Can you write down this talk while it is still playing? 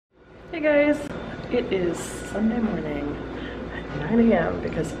Hey guys, it is Sunday morning at 9 a.m.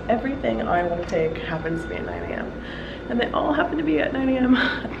 because everything I want to take happens to be at 9 a.m. and they all happen to be at 9 a.m.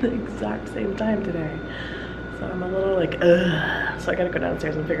 at the exact same time today. So I'm a little like, ugh. So I gotta go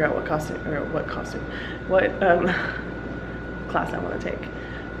downstairs and figure out what class I want to take.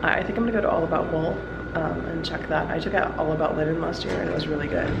 I think I'm gonna go to All About Wool and check that. I took out All About Linen last year and it was really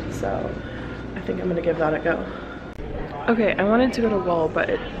good. So I think I'm gonna give that a go. Okay, I wanted to go to Wool, but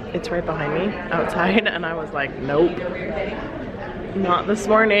it's right behind me outside and I was like, nope, not this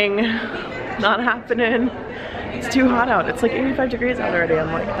morning, not happening. It's too hot out. It's like 85 degrees out already.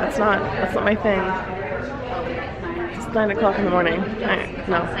 I'm like, that's not my thing. It's 9 o'clock in the morning.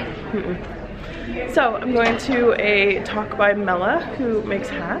 No. So I'm going to a talk by Mela, who makes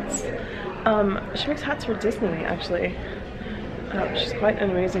hats. She makes hats for Disney, actually. She's quite an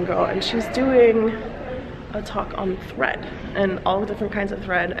amazing girl, and she's doing a talk on thread and all the different kinds of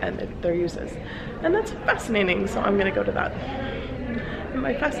thread and their uses, and that's fascinating. So I'm gonna go to that. And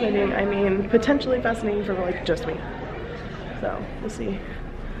by fascinating, I mean potentially fascinating for like just me. So we'll see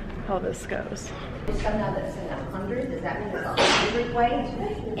how this goes. Somehow that's in 100, does that mean it's 100 weight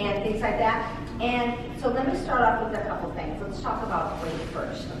and things like that? And so let me start off with a couple things. Let's talk about weight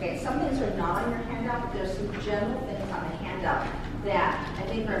first. Okay, some things are not on your handout, but there's some general things on the handout that I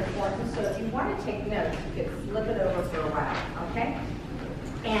think are important. So if you want to take notes, you could flip it over for a while, okay?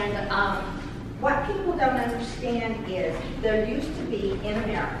 And what people don't understand is there used to be in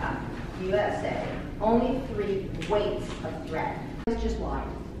America, USA, only 3 weights of thread. It's just lying.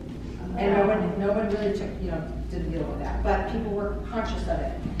 And no one really took, didn't deal with that. But people were conscious of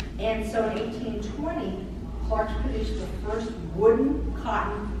it. And so in 1820, Clark's produced the first wooden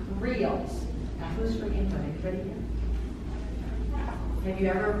cotton reels. Now who's from England? Anybody here? Have you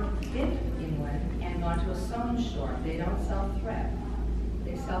ever been to England and gone to a sewing store? They don't sell thread.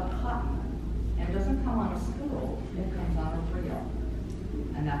 They sell cotton. And it doesn't come on a spool, it comes on a reel.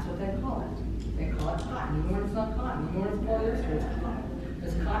 And that's what they call it. They call it cotton. Even when it's not cotton, even when it's polyester, it's cotton.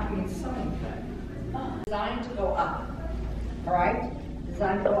 Because cotton means sewing thread. Designed to go up. All right?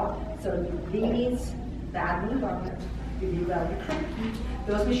 Designed to go up. So these badly garment, give you value.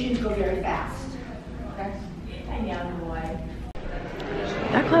 Those machines go very fast. Okay? And young boy.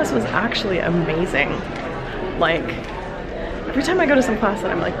 That class was actually amazing. Like, every time I go to some class that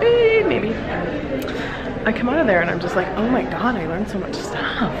I'm like, maybe, I come out of there and I'm just like, oh my god, I learned so much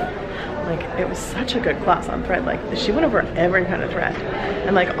stuff. Like, it was such a good class on thread. Like, she went over every kind of thread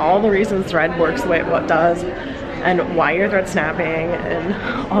and like all the reasons thread works the way it does and why your thread's snapping and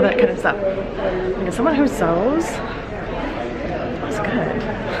all that kind of stuff. Like, as someone who sews, it was good.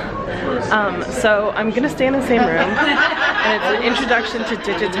 So I'm gonna stay in the same room, and it's an introduction to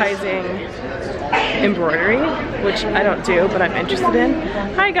digitizing embroidery, which I don't do, but I'm interested in.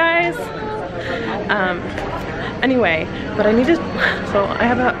 Hi guys! Anyway, but I need to, so I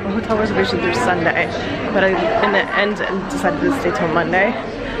have a hotel reservation through Sunday, but I, in the end, decided to stay till Monday,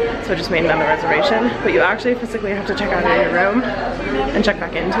 so I just made another reservation. But you actually physically have to check out of your room and check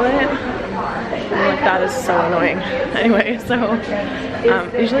back into it. And like, that is so annoying. Anyway, so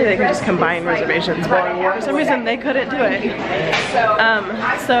usually they can just combine reservations, but for some reason they couldn't do it.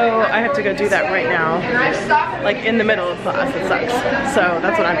 So I have to go do that right now, like in the middle of class. It sucks. So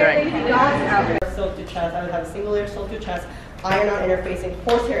that's what I'm doing. Silk to chest, I would have a single layer silk to chest, iron on interfacing,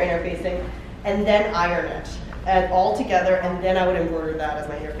 horsehair interfacing, and then iron it and all together, and then I would embroider that as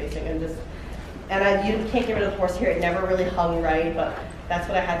my interfacing, and just, and you can't get rid of the horsehair. It never really hung right, but that's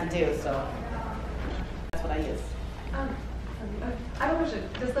what I had to do, so that's what I use. I have a question.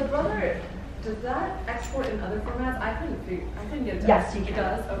 Does that export in other formats? I couldn't get it. Yes, you can. It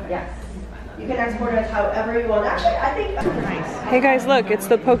does? Okay. Yes. You can export it however you want. Actually, I think that's nice. Hey guys, look, it's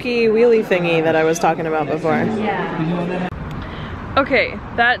the pokey wheelie thingy that I was talking about before. Yeah. Okay,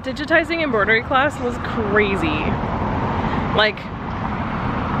 that digitizing embroidery class was crazy. Like,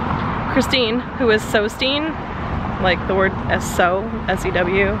 Christine, who is Sewstein, like the word S-sew,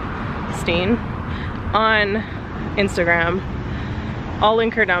 S-E-W, Steen, on Instagram. I'll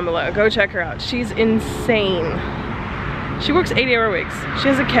link her down below. Go check her out. She's insane. She works 80-hour weeks. She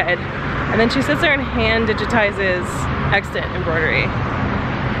has a kid. And then she sits there and hand digitizes extant embroidery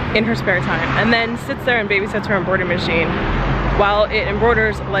in her spare time. And then sits there and babysits her embroidery machine while it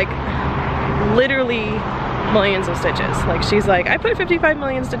embroiders like literally millions of stitches. Like, she's like, I put 55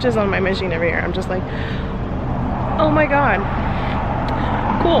 million stitches on my machine every year. I'm just like, oh my god,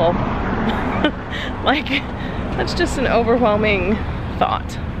 cool. Like, that's just an overwhelming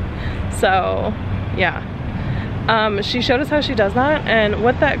thought. So yeah, she showed us how she does that, and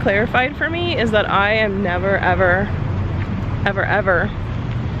what that clarified for me is that I am never ever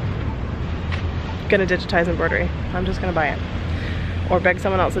gonna digitize embroidery. I'm just gonna buy it. Or beg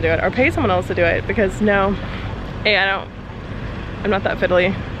someone else to do it. Or pay someone else to do it, because no, A, I'm not that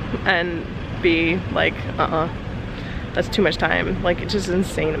fiddly, and B, like, that's too much time. Like, it's just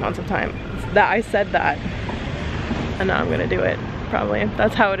insane amounts of time. That I said that, and now I'm gonna do it, probably.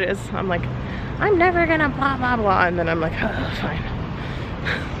 That's how it is. I'm like, I'm never gonna blah, blah, blah, and then I'm like, oh, fine.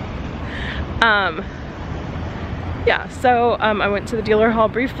 Yeah, so I went to the dealer hall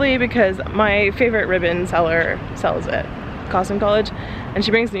briefly because my favorite ribbon seller sells at Costume College, and she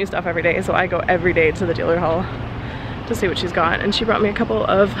brings new stuff every day, so I go every day to the dealer hall to see what she's got, and she brought me a couple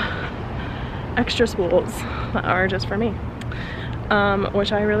of extra spools that are just for me,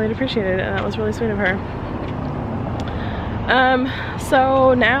 which I really appreciated, and that was really sweet of her.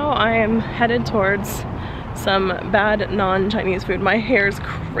 So now I am headed towards some bad non-Chinese food. My hair's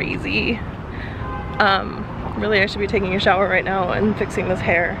crazy. Really, I should be taking a shower right now and fixing this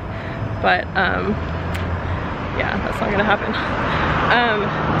hair, but yeah, that's not gonna happen.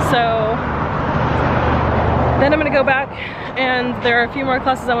 So then I'm gonna go back, and there are a few more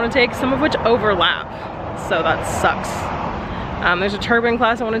classes I want to take, some of which overlap, so that sucks. There's a turban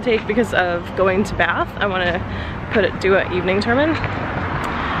class I want to take because of going to Bath. I want to do an evening turban.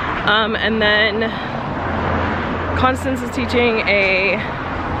 And then Constance is teaching a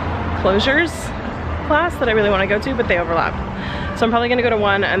closures class that I really want to go to, but they overlap. So I'm probably gonna go to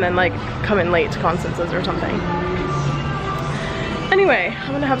one and then like come in late to Constance's or something. Anyway,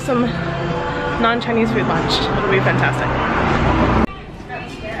 I'm gonna have some non-Chinese food lunch. It'll be fantastic.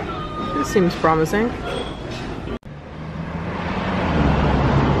 This seems promising.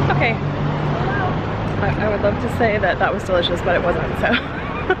 Okay. I would love to say that that was delicious, but it wasn't, so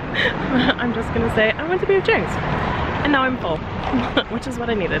I'm just gonna say I went to B.F. Chang's. And now I'm full, which is what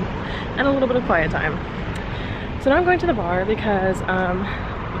I needed, and a little bit of quiet time. So now I'm going to the bar because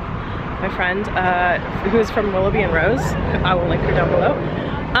my friend, who is from Willoughby and Rose, I will link her down below,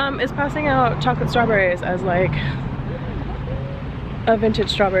 is passing out chocolate strawberries as like a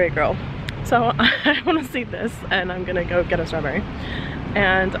vintage strawberry girl. So I want to see this, and I'm gonna go get a strawberry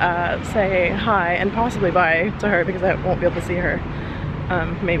and say hi and possibly bye to her because I won't be able to see her,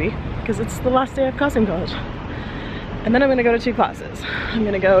 maybe, because it's the last day of Costume College. And then I'm gonna go to 2 classes. I'm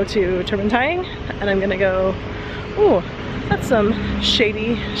gonna go to turban tying, and I'm gonna go, ooh, that's some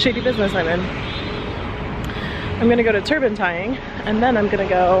shady business I'm in. I'm gonna go to turban tying, and then I'm gonna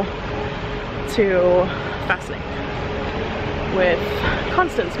go to fastening with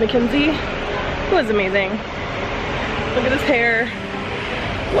Constance McKenzie, who is amazing. Look at his hair,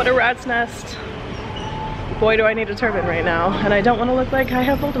 what a rat's nest. Boy, do I need a turban right now, and I don't wanna look like I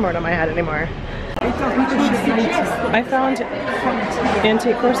have Voldemort on my head anymore. I found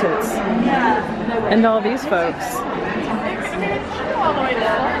antique corsets and all these folks.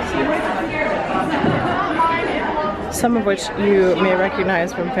 Some of which you may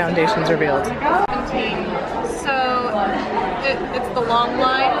recognize from Foundations Revealed. So it's the long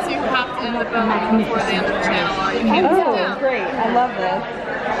line, so you have to end the bow before the end of the channel, or you can't. Oh, great! I love this.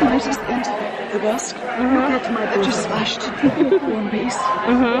 I just entered the bus, I just slashed one piece.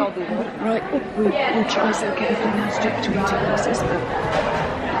 Right, we'll try so carefully now to stick to eating courses, but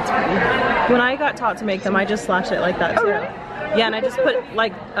that's pretty. When I got taught to make them, I just slashed it like that too. Yeah, and I just put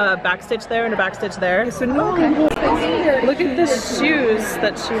like a backstitch there and a backstitch there. So no, Look at the shoes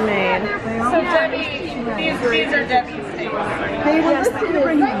that she made. So Debbie, these are Debbie's things. they were listed to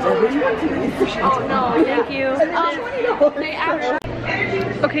bring them. Oh no, Thank you. they actually.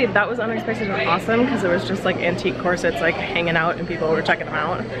 Okay, that was unexpected and awesome because it was just like antique corsets like hanging out and people were checking them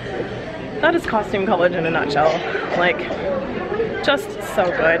out. That is Costume College in a nutshell. Like, just so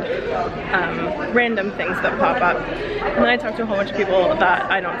good. Random things that pop up. And then I talked to a whole bunch of people that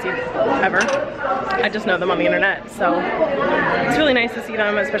I don't see ever. I just know them on the internet. So it's really nice to see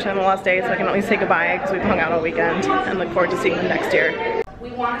them, especially on the last day, so I can at least say goodbye because we've hung out all weekend and look forward to seeing them next year. We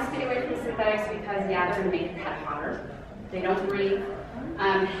want to stay away from synthetics because, yeah, they're going to make your head hotter. They don't breathe.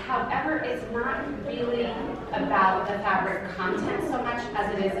 However, it's not really about the fabric content so much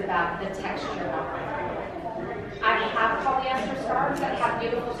as it is about the texture of it. I have polyester scarves that have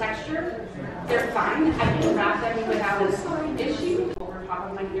beautiful texture. They're fine. I can wrap them without an issue. Over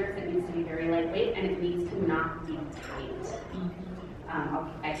top of my ears, it needs to be very lightweight and it needs to not be tight.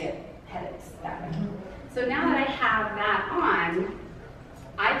 I get headaches that way. So now that I have that on,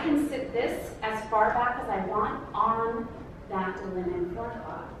 I can sit this as far back as I want on that linen floor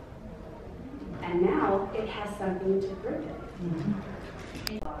cloth. And now it has something to grip it.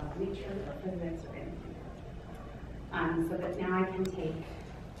 Nature or physics or anything. So that now I can take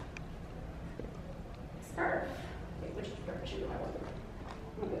a scarf. Wait, which direction do I want to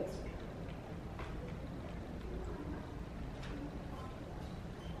go?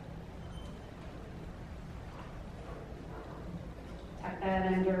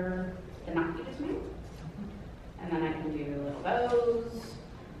 and under the knot you just made. And then I can do little bows.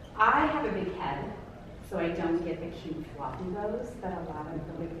 I have a big head, so I don't get the cute floppy bows that a lot of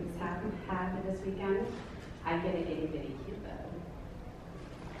the ladies have had this weekend. I get a itty bitty cute bow.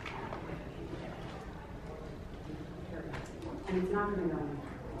 And it's not going to go in,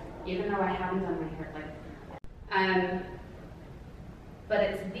 even though I haven't done my hair like. But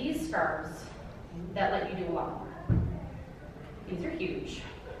it's these scarves that let you do a lot more. These are huge.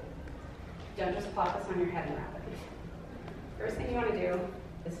 Don't just plop this on your head and wrap it. First thing you want to do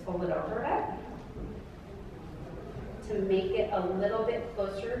is fold it over a bit to make it a little bit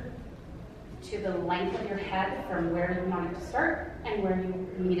closer to the length of your head from where you want it to start and where you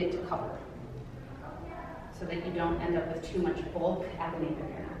need it to cover, so that you don't end up with too much bulk at the nape of your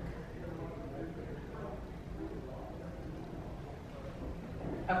neck.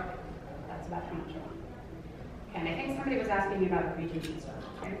 Okay, that's about how much I want. Okay, and I think somebody was asking me about Regency style,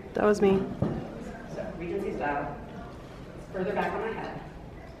 right? That was me. So Regency style, it's further back on my head.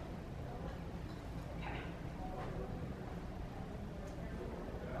 Okay.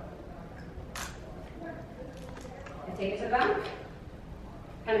 I take it to the back,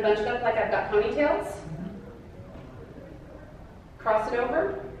 kind of bunch it up like I've got ponytails. Cross it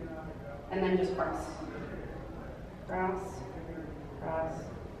over, and then just cross. Cross, cross,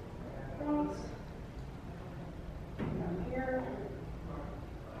 cross. Down here.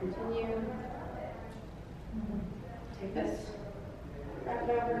 Continue. Take this, wrap it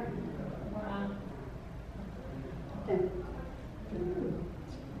over. And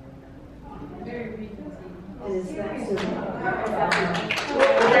very Regency. It is that simple.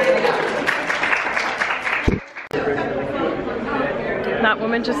 That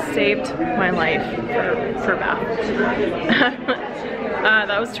woman just saved my life for Bath.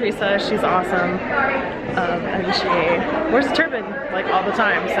 That was Teresa. She's awesome. And she wears a turban like all the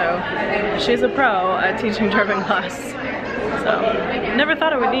time. So she's a pro at teaching turban class. So never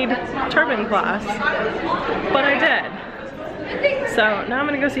thought I would need turban class, but I did. So now I'm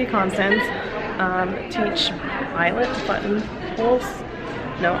gonna go see Constance, teach eyelet buttonholes.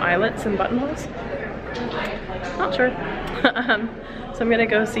 No eyelets and buttonholes. Not sure. So I'm gonna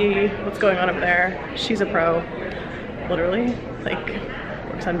go see what's going on over there. She's a pro, literally, like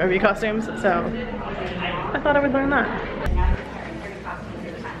works on movie costumes. So I thought I would learn that.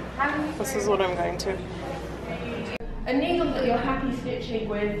 This is what I'm going to. A needle that you're happy stitching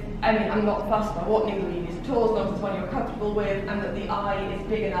with, I mean, I'm not fussed about what needle you use at all, as long as it's one you're comfortable with, and that the eye is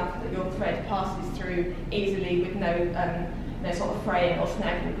big enough that your thread passes through easily with no sort of fraying or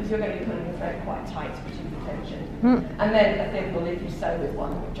snagging, because you're going to be pulling the thread quite tight to achieve the tension. And then a thimble if you sew with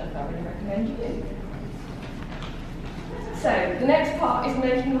one, which I thoroughly recommend you do. So, the next part is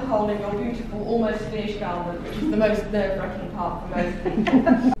making the hole in your beautiful, almost finished garment, which is the most nerve-wracking part for most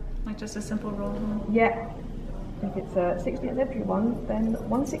people. Like just a simple roll hole? Yeah. If it's a 60th century one, then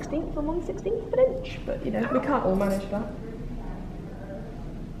 1/16th and 1/16th of an inch. But you know, we can't all manage that.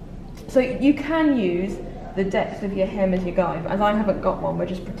 So you can use the depth of your hem as your guide, but as I haven't got one, we're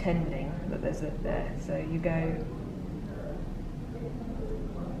just pretending that there's a there. So you go. Okay,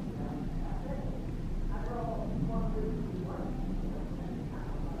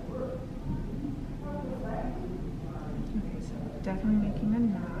 so definitely making a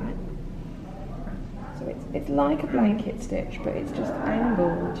knot. So it's like a blanket stitch, but it's just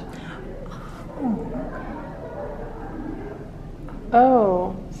angled.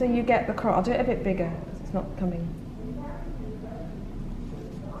 Oh. So you get the cross. I'll do it a bit bigger, because it's not coming.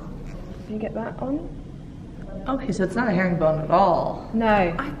 Do you get that on? Okay, so it's not a herringbone at all.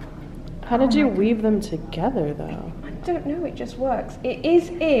 No. How did you weave them together, though? I don't know, it just works. It is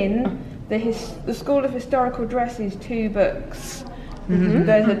in the School of Historical Dresses 2 books. Mm-hmm.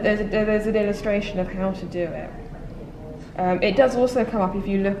 There's an illustration of how to do it. It does also come up if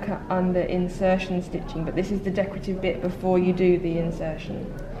you look at under insertion stitching, but this is the decorative bit before you do the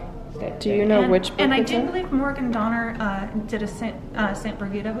insertion stitching. Do you know which book? And I it's do in? believe Morgan Donner did a Saint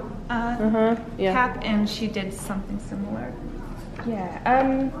Brigida Yeah. cap, and she did something similar. Yeah,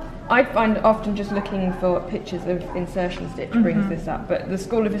 I find often just looking for pictures of insertion stitch brings this up, but the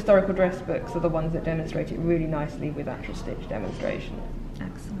School of Historical Dress books are the ones that demonstrate it really nicely with actual stitch demonstration.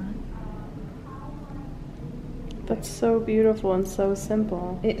 Excellent. That's so beautiful and so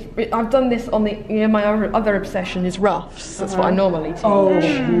simple. I've done this on the, my other obsession is ruffs. That's what I normally teach. Oh,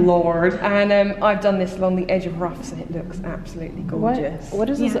 Lord. And I've done this along the edge of ruffs, and it looks absolutely gorgeous. What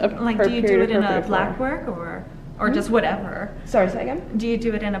is this? Like, do you do it in a black work or just whatever? Sorry, say again? Do you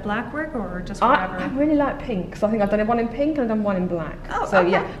do it in a black work or just whatever? I really like pink, so I think I've done one in pink and I've done one in black. Oh, so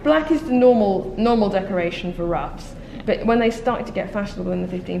okay. yeah, black is the normal decoration for ruffs. But when they started to get fashionable in the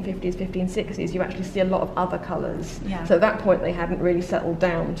 1550s, 1560s, you actually see a lot of other colours. Yeah. So at that point they hadn't really settled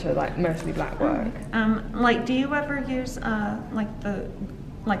down to like mostly black work. Like, do you ever use like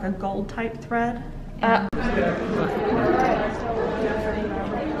a gold type thread?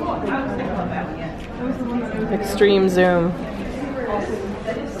 Extreme zoom.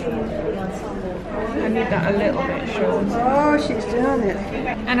 I need that a little bit short. Oh, she's doing it.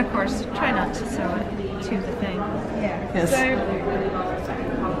 And of course, try not to sew it to the thing. Yes. So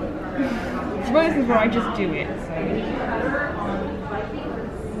it's one of those where I just do it.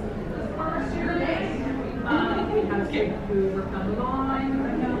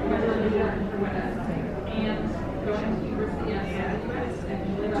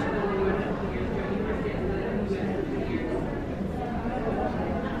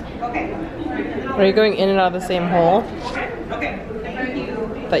 Are you going in and out of the same hole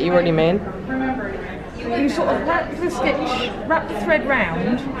that you already made? You sort of wrap the thread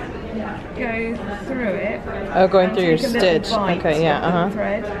round, go through it. Oh, going through your take a little stitch. bite Okay, yeah, of the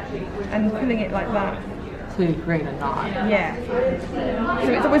thread, and pulling it like that. So you create a knot. Yeah. So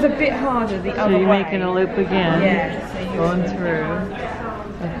it's always a bit harder the So other way. you're making a loop again. Yeah. So you Going through.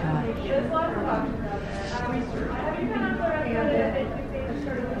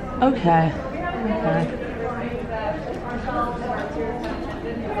 Okay. Okay.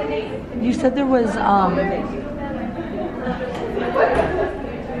 You said there was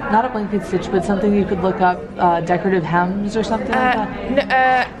not a blanket stitch, but something you could look up, decorative hems or something like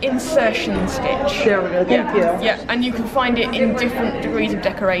that? Insertion stitch. There we go. Thank you. Yeah, and you can find it in different degrees of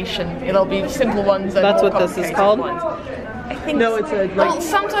decoration. There'll be simple ones and That's more what this is complicated called? ones. I think No, it's a, like- well,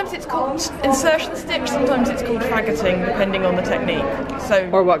 sometimes it's called insertion stitch, sometimes it's called faggoting, depending on the technique. So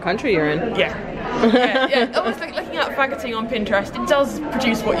Or what country you're in. yeah. Yeah. Almost like looking at faggoting on Pinterest, it does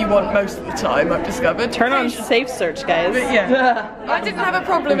produce what you want most of the time, I've discovered. Turn on safe search, guys. But yeah. I didn't have a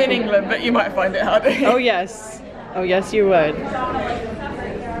problem in England, but you might find it harder. Oh yes. Oh yes, you would.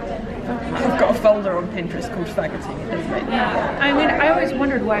 I've got a folder on Pinterest called faggoting. Yeah, I mean, I always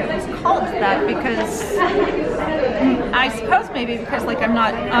wondered why it was called that, because I suppose maybe because like I'm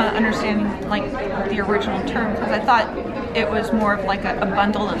not understanding like the original term, because I thought it was more of like a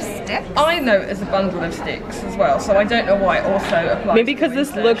bundle of sticks. I know it as a bundle of sticks as well, so I don't know why it also applies. Maybe because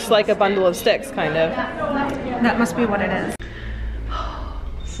this looks like a bundle of sticks, kind of. That must be what it is.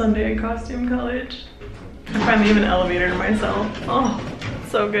 Sunday in costume college. I finally have an elevator to myself. Oh,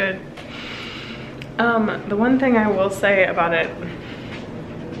 so good. The one thing I will say about it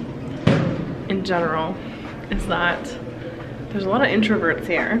in general is that there's a lot of introverts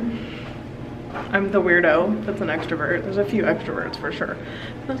here. I'm the weirdo that's an extrovert. There's a few extroverts for sure.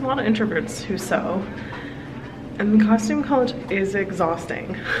 There's a lot of introverts who sew. And costume college is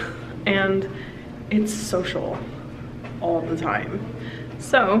exhausting. And it's social all the time.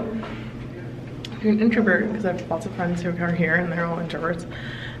 So, if you're an introvert, because I have lots of friends who are here and they're all introverts,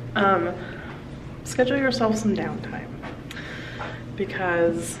 schedule yourself some downtime,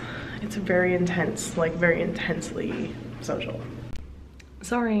 because it's very intense, like very intensely social.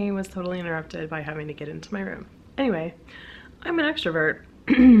 Sorry, was totally interrupted by having to get into my room. Anyway, I'm an extrovert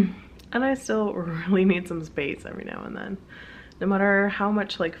and I still really need some space every now and then. No matter how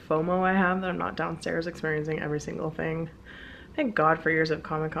much like FOMO I have that I'm not downstairs experiencing every single thing. Thank God for years of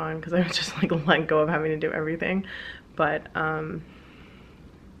Comic-Con, because I was just like let go of having to do everything. But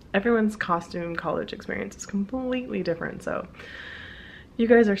everyone's costume college experience is completely different, so you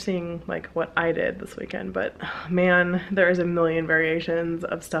guys are seeing like what I did this weekend, but man, there is a million variations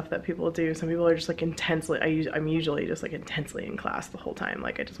of stuff that people do. Some people are just like intensely, I'm usually just like intensely in class the whole time,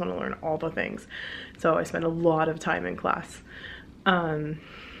 like I just want to learn all the things, so I spend a lot of time in class and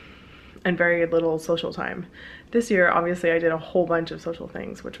very little social time. This year, obviously, I did a whole bunch of social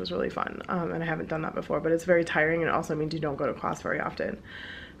things, which was really fun, and I haven't done that before, but it's very tiring, and it also means you don't go to class very often.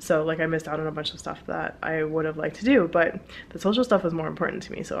 So like I missed out on a bunch of stuff that I would have liked to do, but the social stuff was more important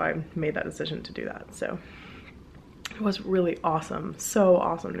to me, so I made that decision to do that. So it was really awesome, so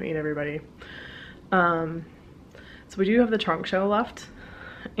awesome to meet everybody. So we do have the trunk show left,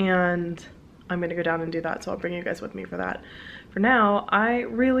 and I'm gonna go down and do that, so I'll bring you guys with me for that. For now, I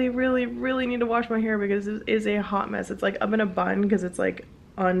really need to wash my hair because it is a hot mess. It's like up in a bun because it's like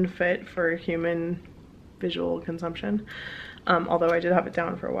unfit for human visual consumption. Although I did have it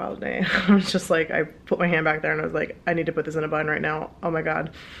down for a while today. I was just like, I put my hand back there and I was like, I need to put this in a bun right now. Oh my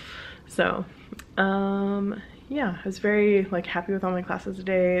God. So, yeah, I was very like happy with all my classes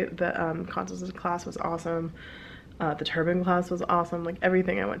today. The consults class was awesome. The turban class was awesome. Like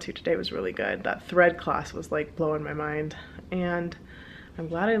everything I went to today was really good. That thread class was like blowing my mind. And I'm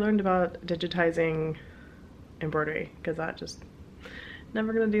glad I learned about digitizing embroidery, because that just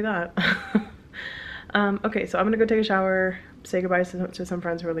never gonna do that. Okay, so I'm gonna go take a shower, say goodbye to some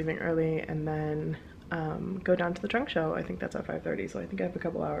friends who are leaving early, and then go down to the trunk show. I think that's at 5:30, so I think I have a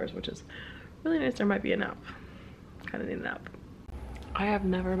couple hours, which is really nice. There might be a nap. Kind of need a nap. I have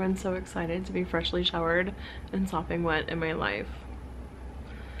never been so excited to be freshly showered and sopping wet in my life.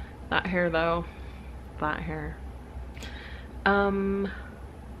 That hair though, that hair.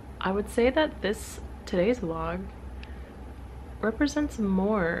 I would say that today's vlog represents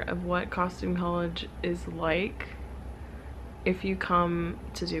more of what costume college is like if you come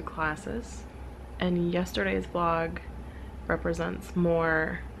to do classes, and yesterday's vlog represents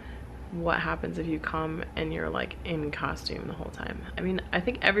more what happens if you come and you're like in costume the whole time. I mean, I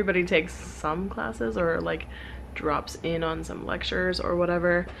think everybody takes some classes or like drops in on some lectures or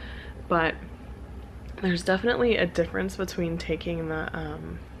whatever, but there's definitely a difference between taking the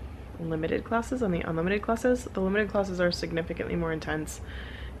limited classes and the unlimited classes. The limited classes are significantly more intense.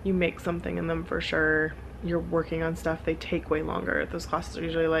 You make something in them for sure. You're working on stuff. They take way longer. Those classes are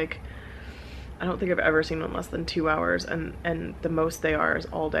usually like, I don't think I've ever seen one less than 2 hours, and the most they are is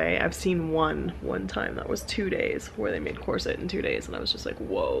all day. I've seen one time that was 2 days where they made corset in 2 days, and I was just like,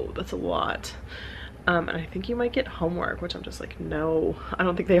 whoa, that's a lot. And I think you might get homework, which I'm just like, no, I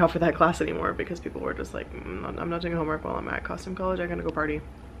don't think they offer that class anymore, because people were just like, I'm not doing homework while I'm at costume college. I'm gonna go party.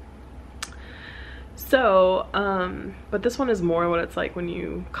 So but this one is more what it's like when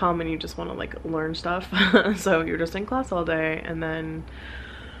you come and you just want to like learn stuff. So you're just in class all day, and then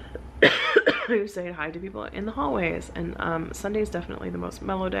you say hi to people in the hallways. And Sunday is definitely the most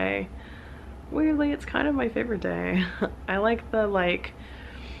mellow day. Weirdly, it's kind of my favorite day. I like the like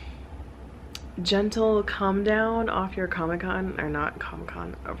gentle calm down off your Comic-Con, or not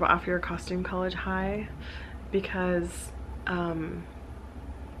Comic-Con, off your costume college high, because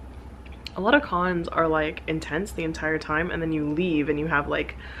a lot of cons are like intense the entire time, and then you leave and you have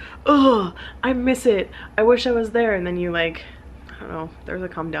like, oh, I miss it, I wish I was there, and then you like, I don't know, there's a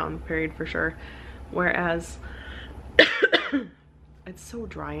calm down period for sure. Whereas it's so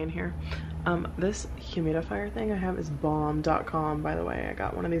dry in here. This humidifier thing I have is bomb.com, by the way. I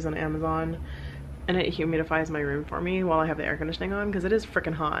got one of these on Amazon, and it humidifies my room for me while I have the air conditioning on, because it is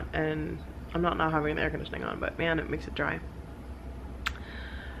freaking hot, and I'm not having the air conditioning on, but man, it makes it dry.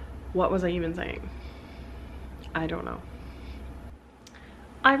 What was I even saying? I don't know.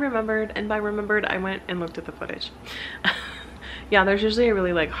 I remembered, and by remembered, I went and looked at the footage. Yeah, there's usually a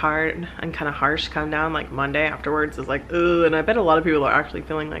really like hard and kind of harsh come down like Monday afterwards is like, ugh, and I bet a lot of people are actually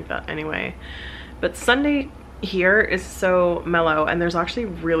feeling like that anyway. But Sunday here is so mellow, and there's actually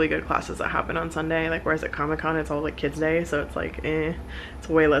really good classes that happen on Sunday, like whereas at Comic-Con it's all like kids day, so it's like it's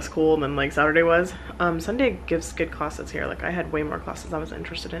way less cool than like Saturday was. Sunday gives good classes here. Like I had way more classes I was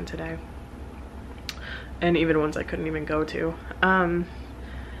interested in today, and even ones I couldn't even go to.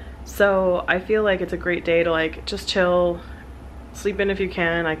 So I feel like it's a great day to like just chill, sleep in if you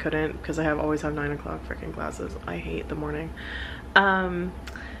can. I couldn't, because I always have 9 o'clock freaking classes. I hate the morning.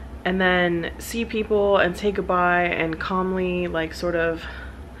 And then see people and say goodbye and calmly, like sort of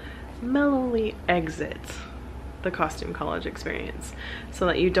mellowly exit the costume college experience, so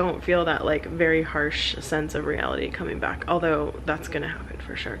that you don't feel that like very harsh sense of reality coming back, although that's gonna happen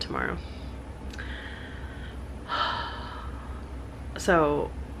for sure tomorrow.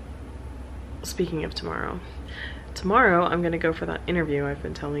 So speaking of tomorrow I'm gonna go for that interview I've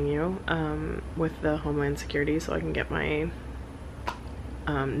been telling you with the Homeland Security, so I can get my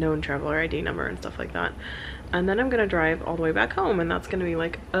known traveler ID number and stuff like that. And then I'm gonna drive all the way back home, and that's gonna be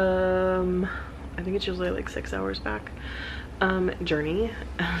like I think it's usually like 6 hours back journey.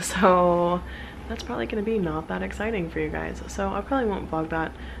 So that's probably gonna be not that exciting for you guys, so I probably won't vlog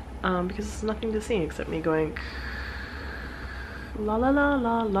that because there's nothing to see except me going la la la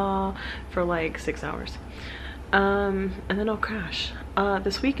la la for like 6 hours. And then I'll crash.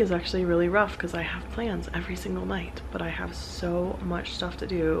 This week is actually really rough because I have plans every single night, but I have so much stuff to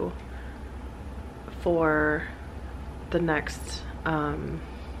do for the next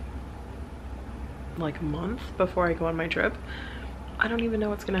like month before I go on my trip. I don't even know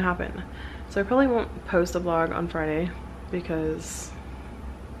what's gonna happen, so I probably won't post a vlog on Friday because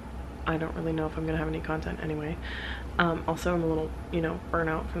I don't really know if I'm gonna have any content anyway. Also, I'm a little, you know,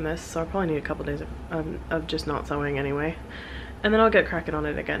 burnout from this, so I'll probably need a couple days of just not sewing anyway, and then I'll get cracking on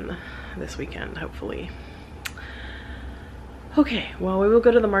it again this weekend, hopefully. Okay, well, we will go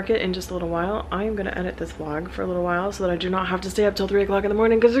to the market in just a little while. I am gonna edit this vlog for a little while so that I do not have to stay up till 3 o'clock in the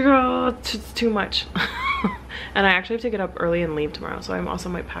morning, because it's too much. And I actually have to get up early and leave tomorrow, so I also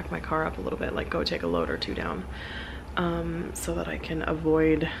might pack my car up a little bit, like go take a load or two down, so that I can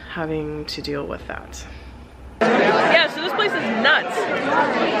avoid having to deal with that. place is nuts.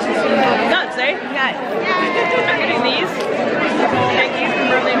 Nuts, eh? Yeah. I'm getting these Yankees from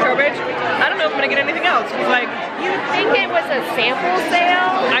Burnley and Trowbridge. I don't know if I'm gonna get anything else. Cause like, You think it was a sample sale?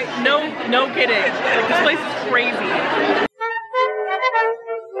 No kidding. Like, this place is crazy.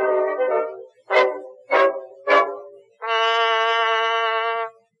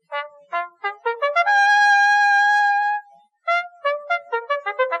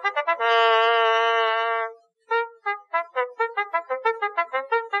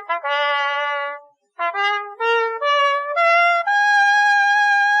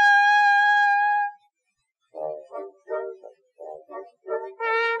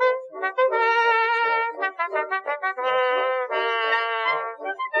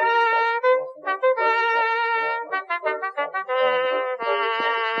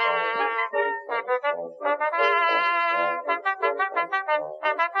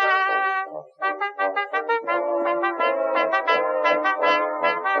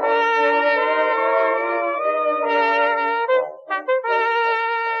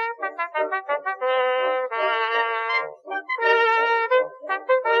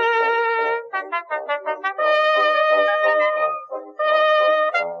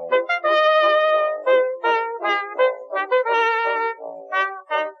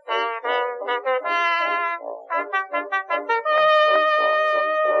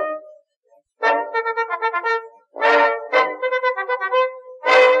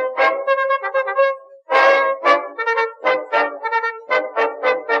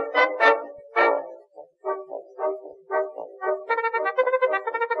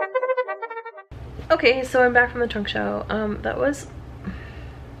 Okay, so I'm back from the trunk show. That was,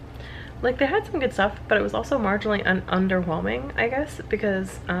 like, they had some good stuff, but it was also marginally underwhelming, I guess,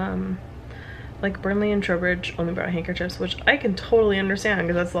 because, like, Burnley and Trowbridge only brought handkerchiefs, which I can totally understand,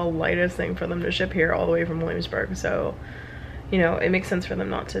 because that's the lightest thing for them to ship here all the way from Williamsburg, so, you know, it makes sense for them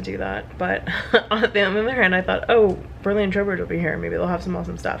not to do that. But on the other hand, I thought, oh, Burnley and Trowbridge will be here, maybe they'll have some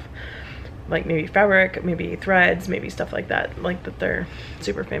awesome stuff. Like, maybe fabric, maybe threads, maybe stuff like that, like, that they're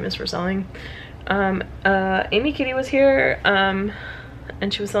super famous for selling. Amy Kitty was here, and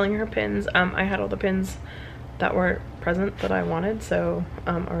she was selling her pins. I had all the pins that were present that I wanted, so,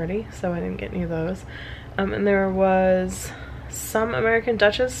 already, so I didn't get any of those. And there was some American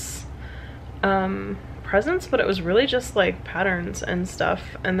Duchess, presents, but it was really just, like, patterns and stuff.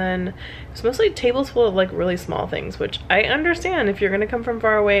 And then it was mostly tables full of, like, really small things, which I understand. If you're gonna come from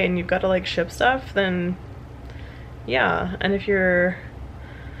far away and you've got to, like, ship stuff, then yeah. And if you're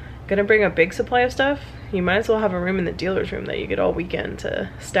gonna bring a big supply of stuff, you might as well have a room in the dealer's room that you get all weekend to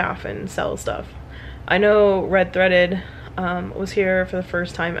staff and sell stuff. I know Red Threaded was here for the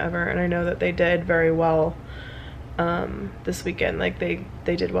first time ever, and I know that they did very well this weekend. Like, they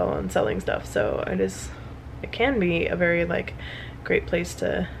did well on selling stuff, so it can be a very, like, great place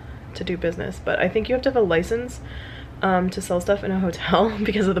to do business. But I think you have to have a license to sell stuff in a hotel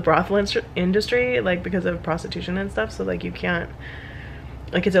because of the brothel industry, like, because of prostitution and stuff. So, like, you can't,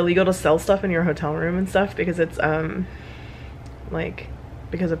 like, it's illegal to sell stuff in your hotel room and stuff because it's like,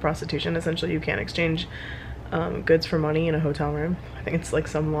 because of prostitution. Essentially, you can't exchange goods for money in a hotel room. I think it's like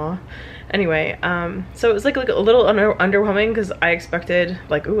some law. Anyway, so it was like a little underwhelming because I expected,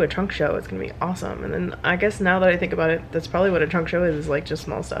 like, ooh, a trunk show, it's gonna be awesome. And then I guess now that I think about it, that's probably what a trunk show is like, just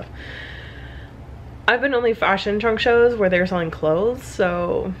small stuff. I've been only fashion trunk shows where they're selling clothes,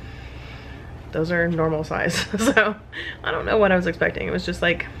 so those are normal size. So I don't know what I was expecting. It was just,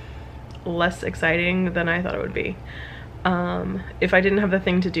 like, less exciting than I thought it would be. If I didn't have the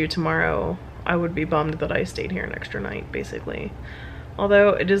thing to do tomorrow, I would be bummed that I stayed here an extra night, basically. Although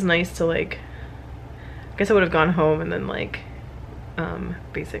it is nice to, like, I guess I would have gone home and then, like,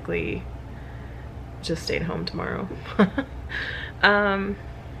 basically just stayed home tomorrow.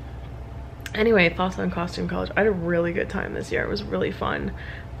 Anyway, thoughts on costume college. I had a really good time this year. It was really fun.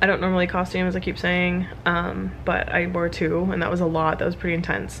 I don't normally costume, as I keep saying, but I wore 2, and that was a lot. That was pretty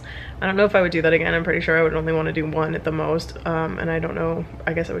intense. I don't know if I would do that again. I'm pretty sure I would only want to do 1 at the most, and I don't know.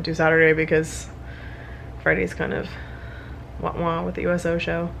 I guess I would do Saturday because Friday's kind of wah-wah with the USO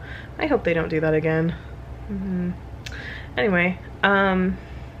show. I hope they don't do that again. Anyway,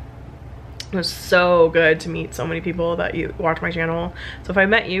 it was so good to meet so many people that you watch my channel. So if I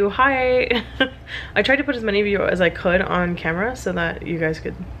met you, hi! I tried to put as many of you as I could on camera so that you guys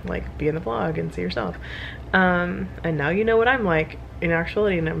could, like, be in the vlog and see yourself. And now you know what I'm like in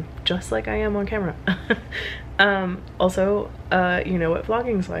actuality, and I'm just like I am on camera. Also, you know what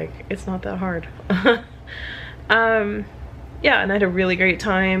vlogging's like. It's not that hard. Yeah, and I had a really great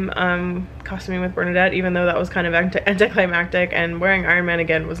time costuming with Bernadette, even though that was kind of anticlimactic, and wearing Iron Man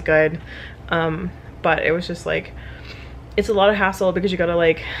again was good. But it was just, like, it's a lot of hassle because you gotta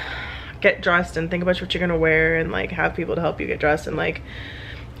like get dressed and think about what you're gonna wear and like have people to help you get dressed, and like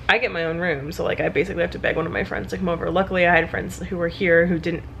I get my own room, so like I basically have to beg one of my friends to come over. Luckily I had friends who were here who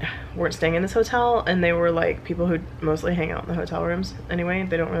weren't staying in this hotel, and they were like people who mostly hang out in the hotel rooms anyway.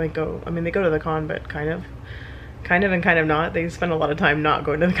 They don't really go, I mean they go to the con, but kind of and kind of not. They spend a lot of time not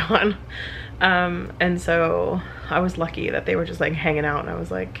going to the con. And so I was lucky that they were just like hanging out, and I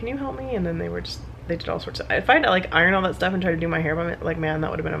was like, can you help me? And then they did all sorts of, if I had to like iron all that stuff and try to do my hair by like, man, that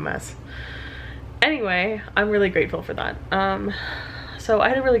would have been a mess. Anyway, I'm really grateful for that. So I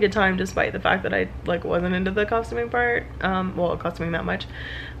had a really good time despite the fact that I like wasn't into the costuming part, well, costuming that much.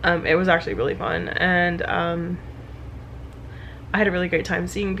 It was actually really fun, and I had a really great time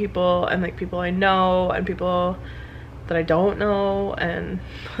seeing people, and like people I know and people that I don't know, and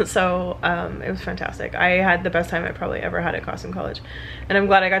so it was fantastic. I had the best time I probably ever had at costume college, and I'm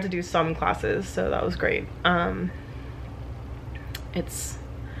glad I got to do some classes, so that was great. It's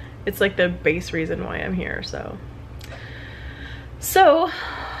like the base reason why I'm here. So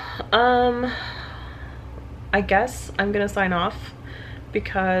I guess I'm gonna sign off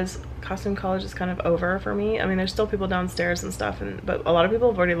because costume college is kind of over for me. I mean, there's still people downstairs and stuff, but a lot of people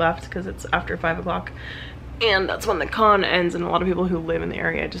have already left because it's after 5 o'clock, and that's when the con ends, and a lot of people who live in the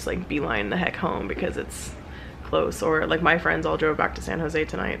area just like beeline the heck home because it's close. Or like my friends all drove back to San Jose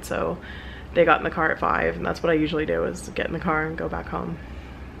tonight, so they got in the car at 5, and that's what I usually do, is get in the car and go back home.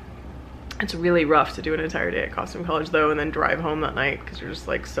 It's really rough to do an entire day at costume college though, and then drive home that night because you're just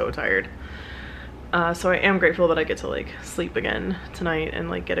like so tired. So I am grateful that I get to like sleep again tonight and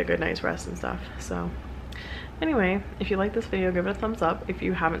like get a good night's rest and stuff. So anyway, if you like this video, give it a thumbs up. If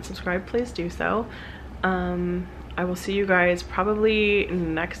you haven't subscribed, please do so. I will see you guys probably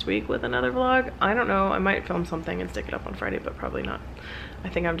next week with another vlog. I don't know, I might film something and stick it up on Friday, but probably not. I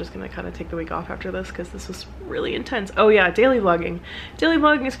think I'm just gonna kind of take the week off after this because this was really intense. Oh yeah, daily vlogging. Daily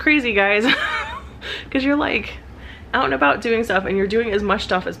vlogging is crazy, guys, because you're like out and about doing stuff, and you're doing as much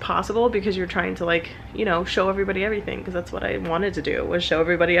stuff as possible because you're trying to like, you know, show everybody everything, because that's what I wanted to do, was show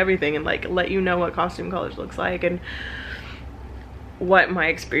everybody everything and like let you know what costume college looks like and what my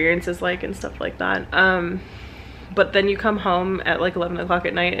experience is like and stuff like that. But then you come home at like 11 o'clock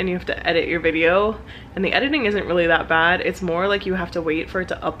at night and you have to edit your video, and the editing isn't really that bad. It's more like you have to wait for it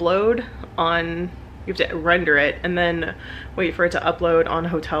to upload on, you have to render it and then wait for it to upload on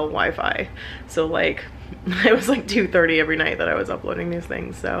hotel Wi-Fi. So like it was like 2:30 every night that I was uploading these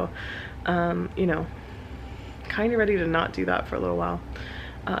things. So you know, kind of ready to not do that for a little while.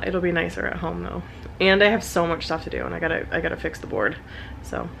 It'll be nicer at home though, and I have so much stuff to do, and I gotta fix the board.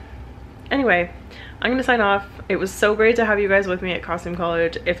 So anyway, I'm gonna sign off. It was so great to have you guys with me at costume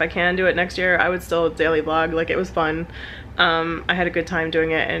college. If I can do it next year, I would still daily vlog. Like, it was fun. I had a good time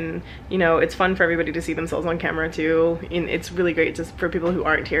doing it, and you know, it's fun for everybody to see themselves on camera too, and it's really great just for people who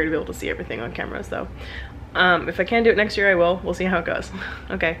aren't here to be able to see everything on camera. So if I can do it next year, I will. We'll see how it goes.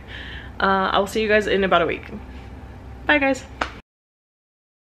 Okay, I'll see you guys in about a week. Bye guys.